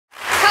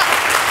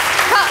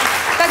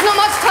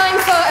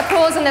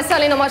yours, and there's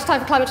certainly not much time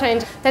for climate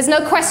change. There's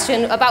no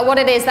question about what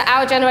it is that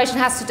our generation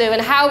has to do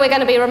and how we're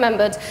going to be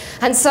remembered.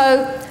 And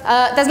so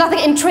there's nothing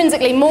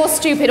intrinsically more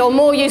stupid or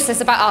more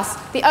useless about us.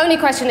 The only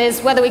question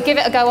is whether we give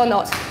it a go or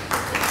not.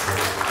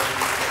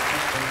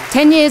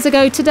 10 years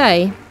ago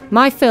today,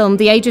 my film,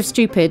 The Age of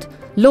Stupid,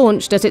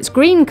 launched at its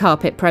green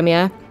carpet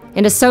premiere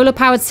in a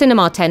solar-powered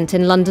cinema tent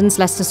in London's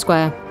Leicester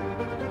Square.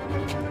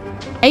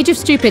 Age of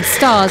Stupid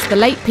stars the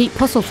late Pete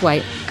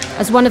Postlethwaite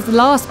as one of the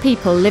last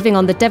people living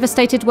on the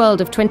devastated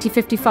world of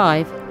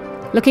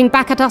 2055, looking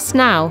back at us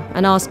now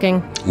and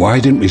asking, why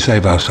didn't we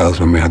save ourselves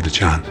when we had the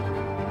chance?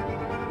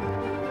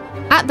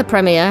 At the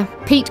premiere,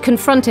 Pete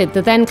confronted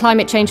the then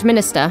climate change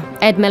minister,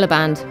 Ed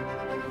Miliband.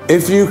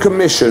 If you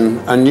commission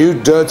a new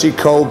dirty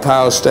coal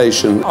power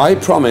station, I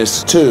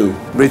promise to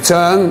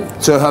return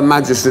to Her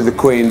Majesty the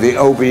Queen the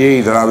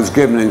OBE that I was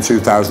given in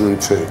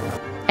 2002.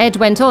 Ed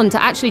went on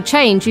to actually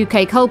change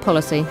UK coal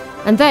policy.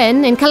 And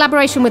then, in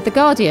collaboration with The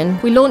Guardian,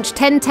 we launched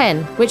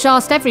 1010, which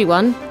asked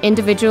everyone,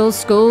 individuals,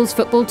 schools,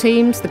 football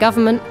teams, the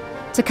government,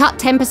 to cut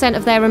 10%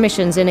 of their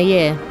emissions in a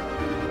year.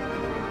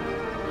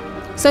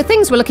 So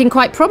things were looking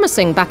quite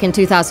promising back in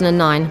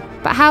 2009,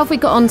 but how have we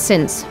got on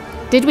since?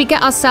 Did we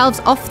get ourselves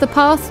off the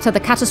path to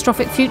the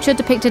catastrophic future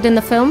depicted in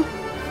the film?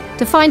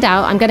 To find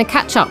out, I'm going to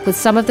catch up with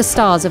some of the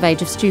stars of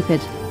Age of Stupid.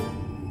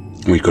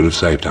 We could have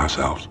saved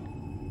ourselves,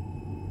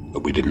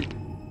 but we didn't.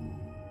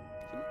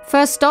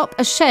 First stop,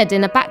 a shed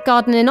in a back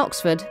garden in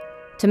Oxford,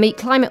 to meet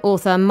climate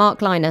author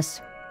Mark Linus.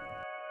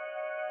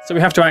 So we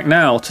have to act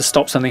now to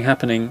stop something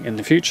happening in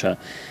the future.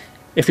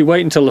 If we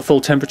wait until the full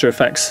temperature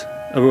effects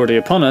are already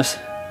upon us,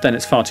 then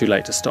it's far too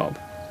late to stop.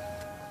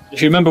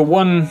 If you remember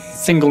one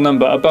single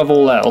number above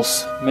all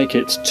else, make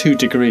it 2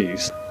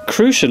 degrees.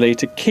 Crucially,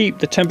 to keep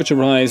the temperature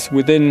rise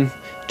within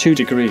 2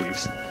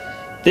 degrees,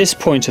 this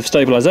point of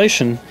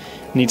stabilisation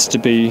needs to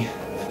be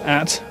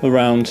at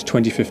around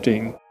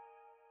 2015.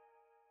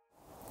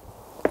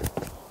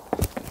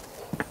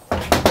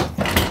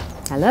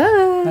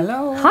 Hello.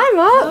 Hello. Hi,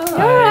 Mark. Hi.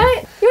 You all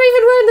right? You're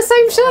even wearing the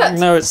same shirt.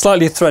 No, it's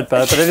slightly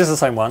threadbare, but it is the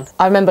same one.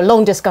 I remember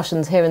long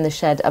discussions here in the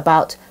shed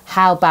about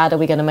how bad are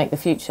we going to make the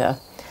future.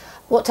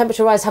 What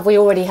temperature rise have we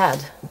already had?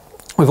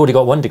 We've already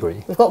got 1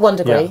 degree. We've got 1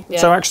 degree. Yeah.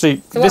 So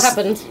actually, so what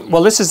happened?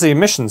 Well, this is the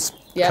emissions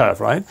curve,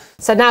 right?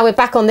 So now we're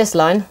back on this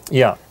line.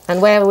 Yeah.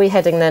 And where are we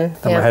heading then?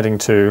 And we're heading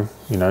to,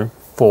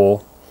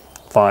 4,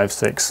 5,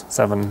 6,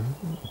 7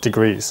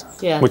 degrees.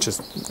 Yeah. Which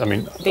is, I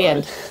mean, the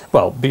end.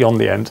 Well, beyond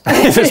the end.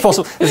 If it's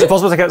possible, is it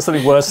possible to get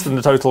something worse than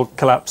the total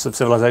collapse of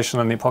civilization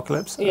and the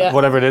apocalypse? Yeah.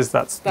 Whatever it is,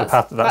 that's the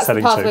path that's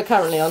heading to. That's the path we're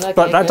currently on. Okay,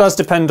 but that does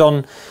depend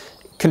on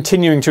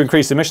continuing to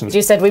increase emissions.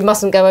 You said we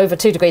mustn't go over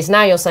 2 degrees.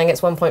 Now you're saying it's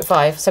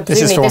 1.5. So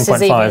presumably this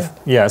is even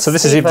yeah. So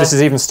this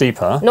is even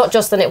steeper. Not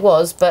just than it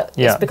was, but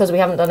it's because we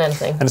haven't done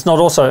anything. And it's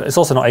also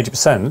not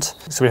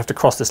 80%. So we have to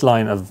cross this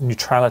line of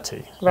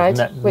neutrality, right?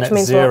 Which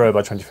means zero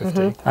by 2050.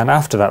 Mm-hmm. And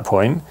after that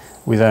point,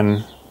 we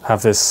then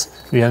have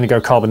this. We only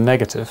go carbon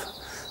negative.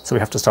 So we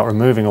have to start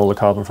removing all the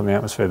carbon from the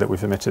atmosphere that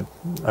we've emitted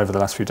over the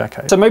last few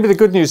decades. So maybe the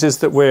good news is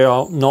that we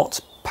are not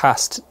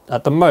past,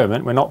 at the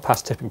moment, we're not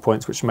past tipping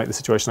points which make the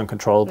situation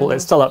uncontrollable. Mm-hmm.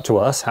 It's still up to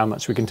us how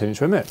much we continue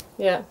to emit.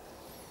 Yeah.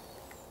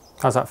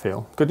 How's that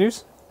feel? Good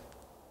news?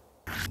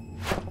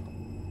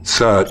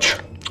 Search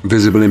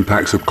visible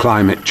impacts of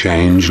climate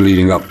change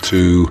leading up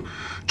to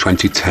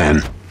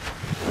 2010.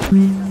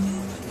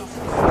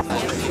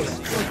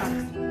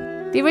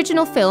 The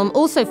original film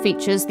also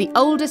features the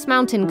oldest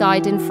mountain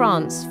guide in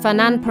France,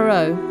 Fernand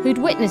Perrault, who'd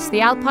witnessed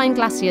the alpine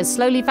glaciers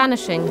slowly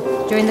vanishing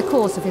during the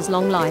course of his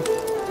long life.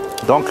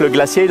 Donc le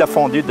glacier il a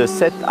fondu de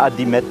 7 à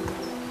 10 mètres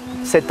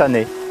cette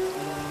année.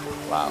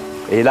 Wow.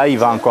 Et là il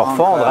va encore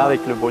fondre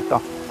avec le beau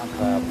temps.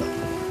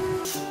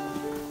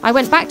 I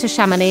went back to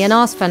Chamonix and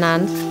asked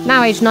Fernand,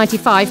 now aged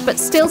 95 but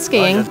still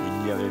skiing,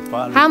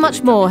 how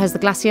much more has the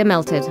glacier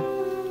melted?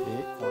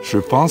 Je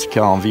pense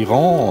qu'il y a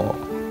environ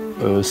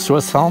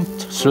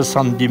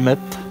 60-70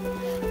 mètres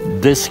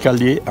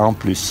d'escalier en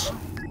plus.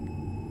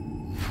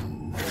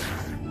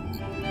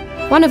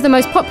 One of the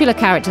most popular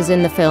characters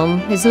in the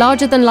film is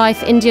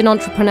larger-than-life Indian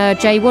entrepreneur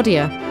Jay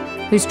Wadia,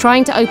 who's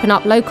trying to open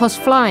up low-cost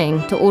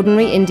flying to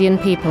ordinary Indian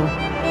people.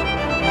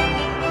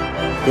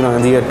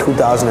 In the year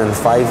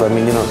 2005, I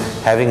mean,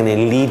 having an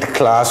elite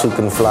class who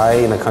can fly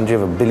in a country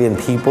of 1 billion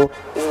people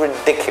is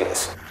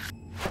ridiculous.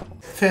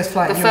 First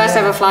flight. The first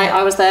ever flight,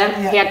 I was there.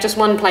 Yeah. He had just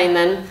one plane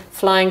then,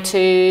 flying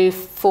to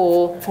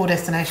four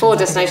destinations. 4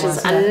 destinations,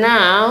 and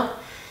now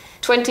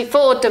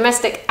 24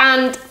 domestic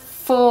and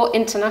 4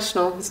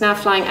 international. He's now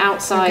flying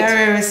outside. The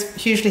career is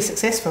hugely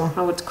successful.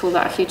 I would call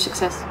that a huge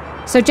success.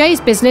 So Jay's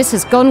business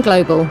has gone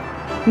global,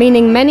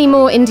 meaning many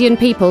more Indian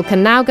people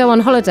can now go on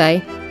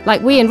holiday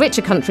like we in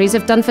richer countries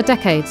have done for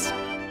decades.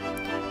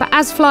 But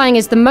as flying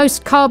is the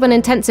most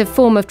carbon-intensive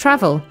form of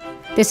travel,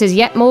 this is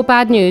yet more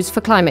bad news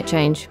for climate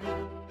change.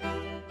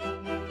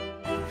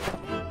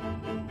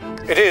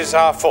 It is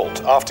our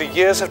fault. After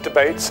years of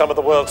debate, some of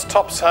the world's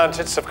top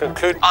scientists have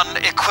concluded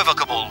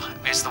unequivocal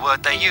is the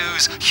word they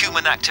use.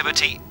 Human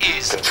activity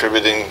is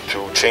contributing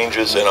to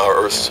changes in our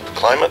Earth's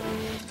climate,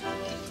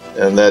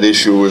 and that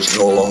issue is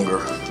no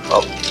longer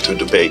up to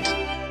debate.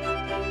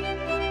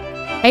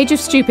 Age of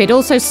Stupid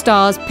also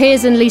stars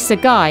Piers and Lisa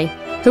Guy,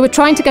 who are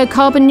trying to go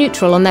carbon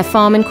neutral on their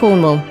farm in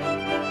Cornwall.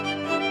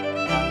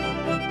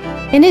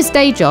 In his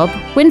day job,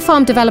 wind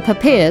farm developer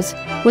Piers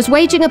was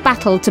waging a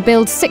battle to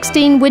build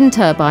 16 wind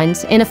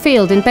turbines in a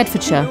field in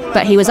Bedfordshire,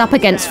 but he was up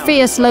against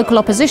fierce local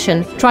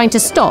opposition trying to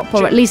stop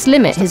or at least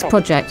limit his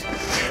project.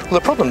 Well,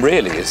 the problem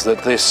really is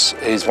that this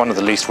is one of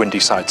the least windy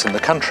sites in the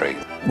country.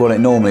 What it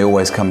normally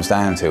always comes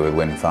down to with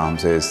wind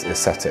farms is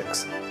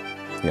aesthetics.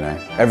 You know,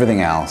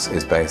 everything else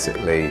is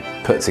basically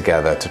put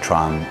together to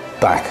try and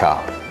back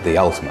up the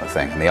ultimate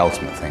thing, and the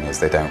ultimate thing is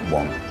they don't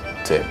want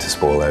it to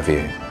spoil their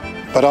view.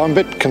 But I'm a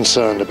bit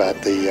concerned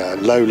about the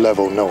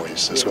low-level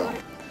noise as well.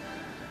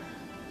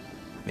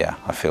 Yeah,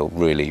 I feel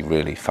really,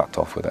 really fucked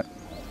off with it.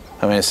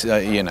 I mean, it's,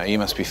 you know, you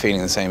must be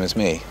feeling the same as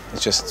me.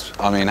 It's just,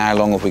 I mean, how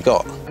long have we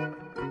got?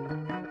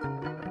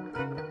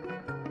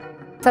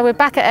 So we're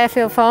back at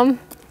Airfield Farm,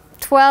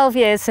 12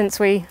 years since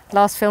we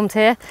last filmed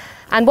here.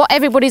 And what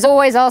everybody's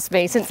always asked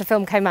me since the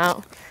film came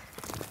out,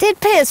 did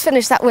Piers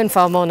finish that wind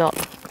farm or not?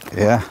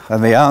 Yeah,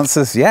 and the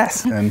answer's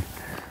yes, and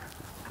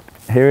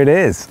here it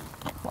is.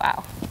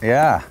 Wow.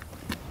 Yeah.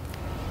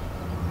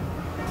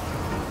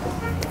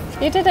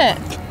 You did it.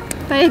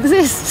 They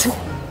exist.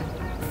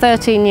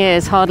 13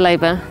 years hard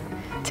labour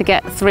to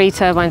get 3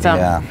 turbines up.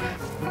 Yeah.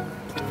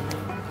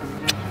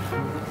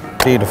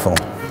 Beautiful.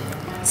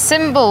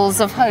 Symbols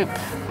of hope.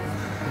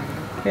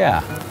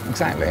 Yeah,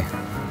 exactly.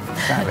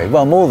 Exactly.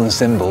 Well, more than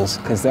symbols,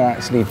 because they're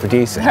actually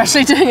producing. They're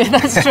actually doing it,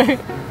 that's true.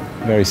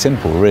 Very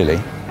simple, really.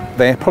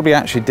 They probably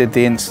actually did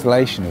the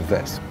installation of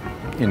this.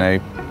 You know,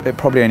 it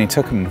probably only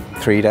took them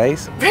 3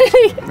 days.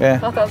 Really? Yeah.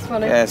 Oh, that's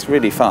funny. Yeah, it's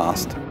really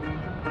fast.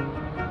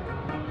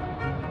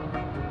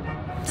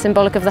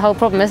 Symbolic of the whole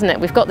problem, isn't it?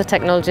 We've got the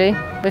technology,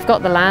 we've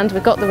got the land,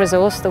 we've got the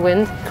resource, the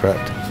wind.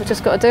 Correct. We've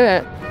just got to do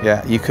it.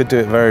 Yeah, you could do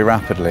it very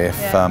rapidly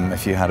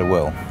if you had a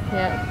will.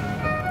 Yeah.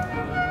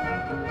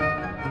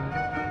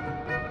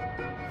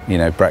 You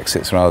know,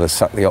 Brexit's rather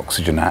sucked the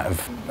oxygen out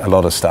of a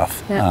lot of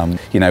stuff. Yeah.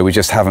 You know, we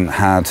just haven't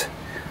had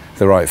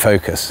the right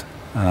focus,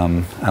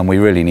 and we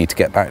really need to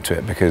get back to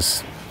it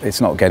because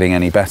it's not getting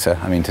any better.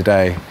 I mean,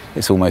 today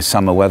it's almost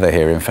summer weather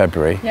here in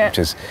February, which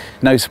is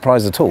no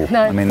surprise at all.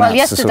 No. I mean, well,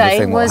 that's the sort of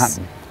thing that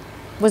happened.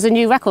 Was a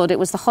new record. It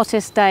was the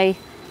hottest day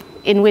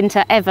in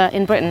winter ever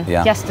in Britain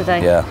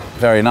yesterday. Yeah,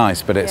 very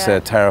nice, but it's a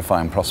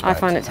terrifying prospect. I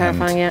find it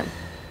terrifying, yeah.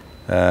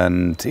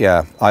 And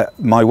yeah,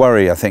 my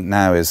worry, I think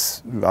now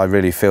is I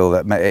really feel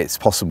that it's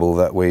possible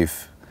that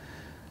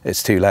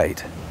it's too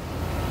late.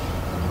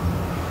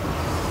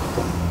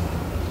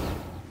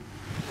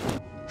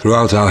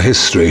 Throughout our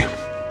history,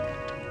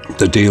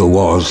 the deal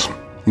was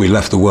we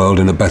left the world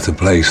in a better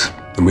place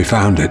than we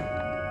found it.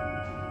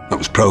 That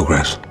was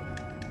progress.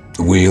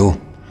 The wheel,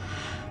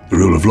 the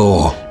rule of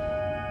law,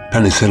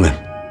 penicillin.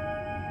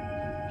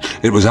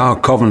 It was our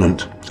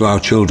covenant to our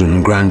children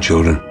and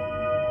grandchildren.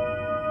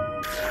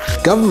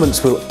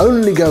 Governments will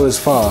only go as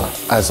far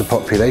as the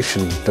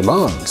population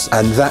demands,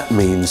 and that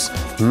means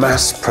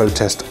mass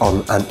protest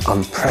on an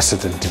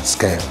unprecedented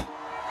scale.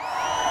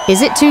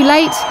 Is it too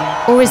late,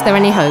 or is there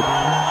any hope?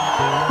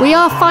 We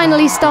are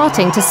finally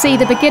starting to see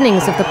the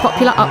beginnings of the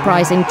popular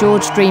uprising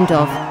George dreamed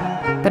of.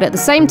 But at the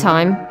same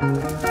time,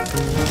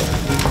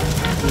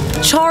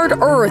 charred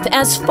earth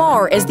as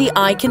far as the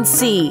eye can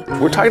see.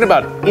 We're talking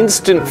about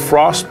instant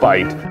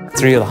frostbite.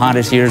 3 of the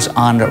hottest years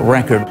on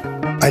record.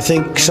 I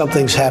think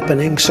something's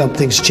happening,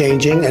 something's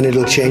changing, and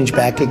it'll change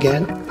back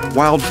again.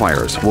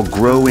 Wildfires will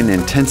grow in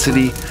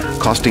intensity,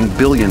 costing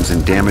billions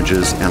in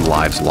damages and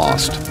lives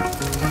lost.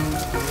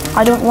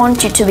 I don't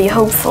want you to be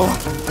hopeful.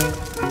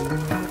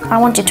 I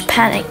want you to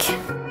panic.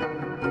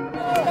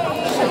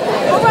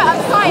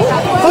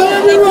 Hi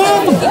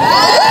everyone!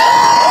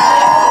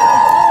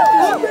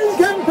 I've been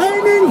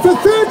campaigning for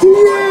 30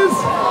 years,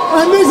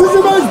 and this is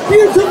the most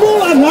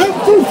beautiful and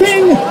hopeful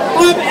thing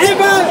I've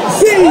ever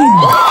seen.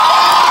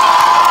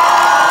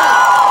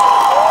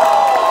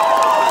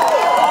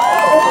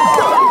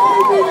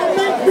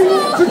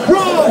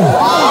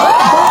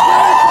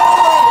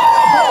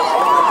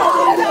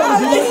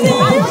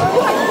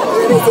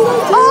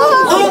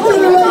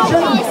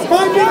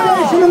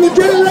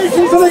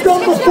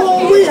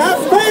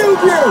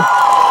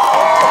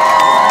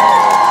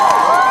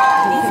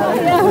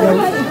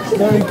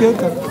 Very good.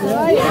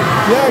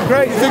 Yeah,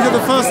 great. You think of the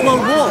First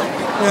World War,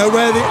 you know,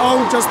 where the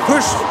old just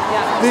pushed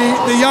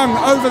the young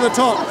over the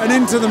top and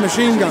into the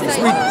machine guns.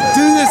 We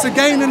do this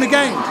again and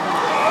again.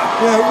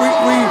 You know,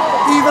 we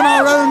even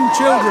our own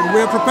children,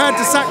 we're prepared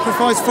to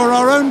sacrifice for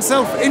our own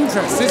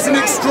self-interest. It's an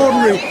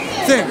extraordinary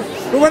thing.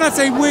 But when I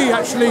say we,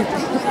 actually,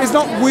 it's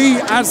not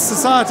we as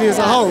society as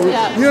a whole.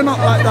 You're not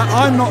like that,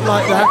 I'm not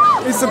like that.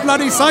 It's the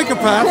bloody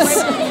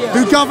psychopaths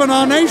who govern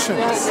our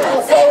nations.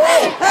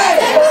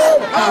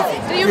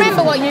 Do you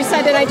remember what you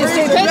said in Age of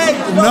Stupid?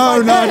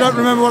 No, I don't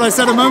remember what I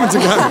said a moment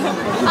ago.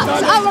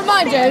 I'll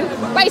remind you.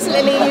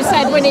 Basically, you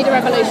said we need a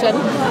revolution.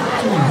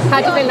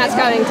 How do you think that's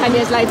going 10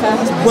 years later?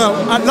 Well,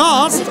 at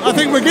last, I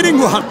think we're getting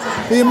one.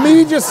 The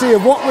immediacy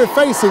of what we're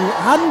facing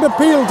hadn't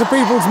appealed to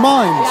people's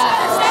minds.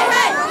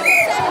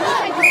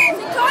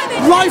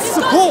 life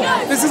support.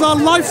 This is our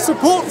life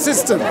support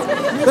system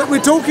that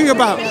we're talking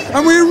about,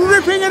 and we're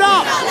ripping it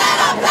up.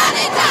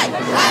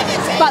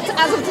 But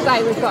as of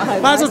today, we've got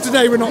home. As of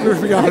today, we're not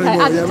ripping it up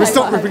anymore. Yeah, we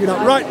stopped ripping it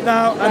up right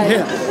now and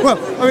here. Well,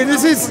 I mean,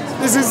 this is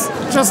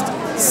just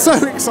so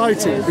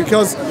exciting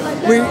because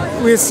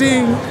we're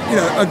seeing, you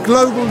know, a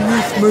global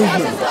youth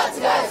movement.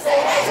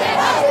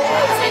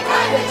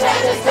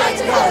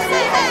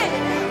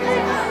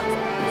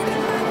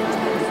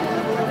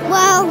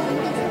 Well,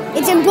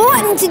 it's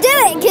important to do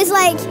it because,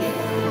 like,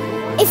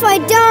 if I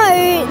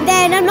don't,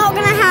 then I'm not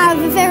going to have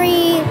a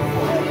very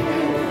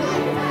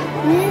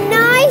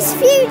nice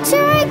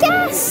future, I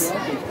guess.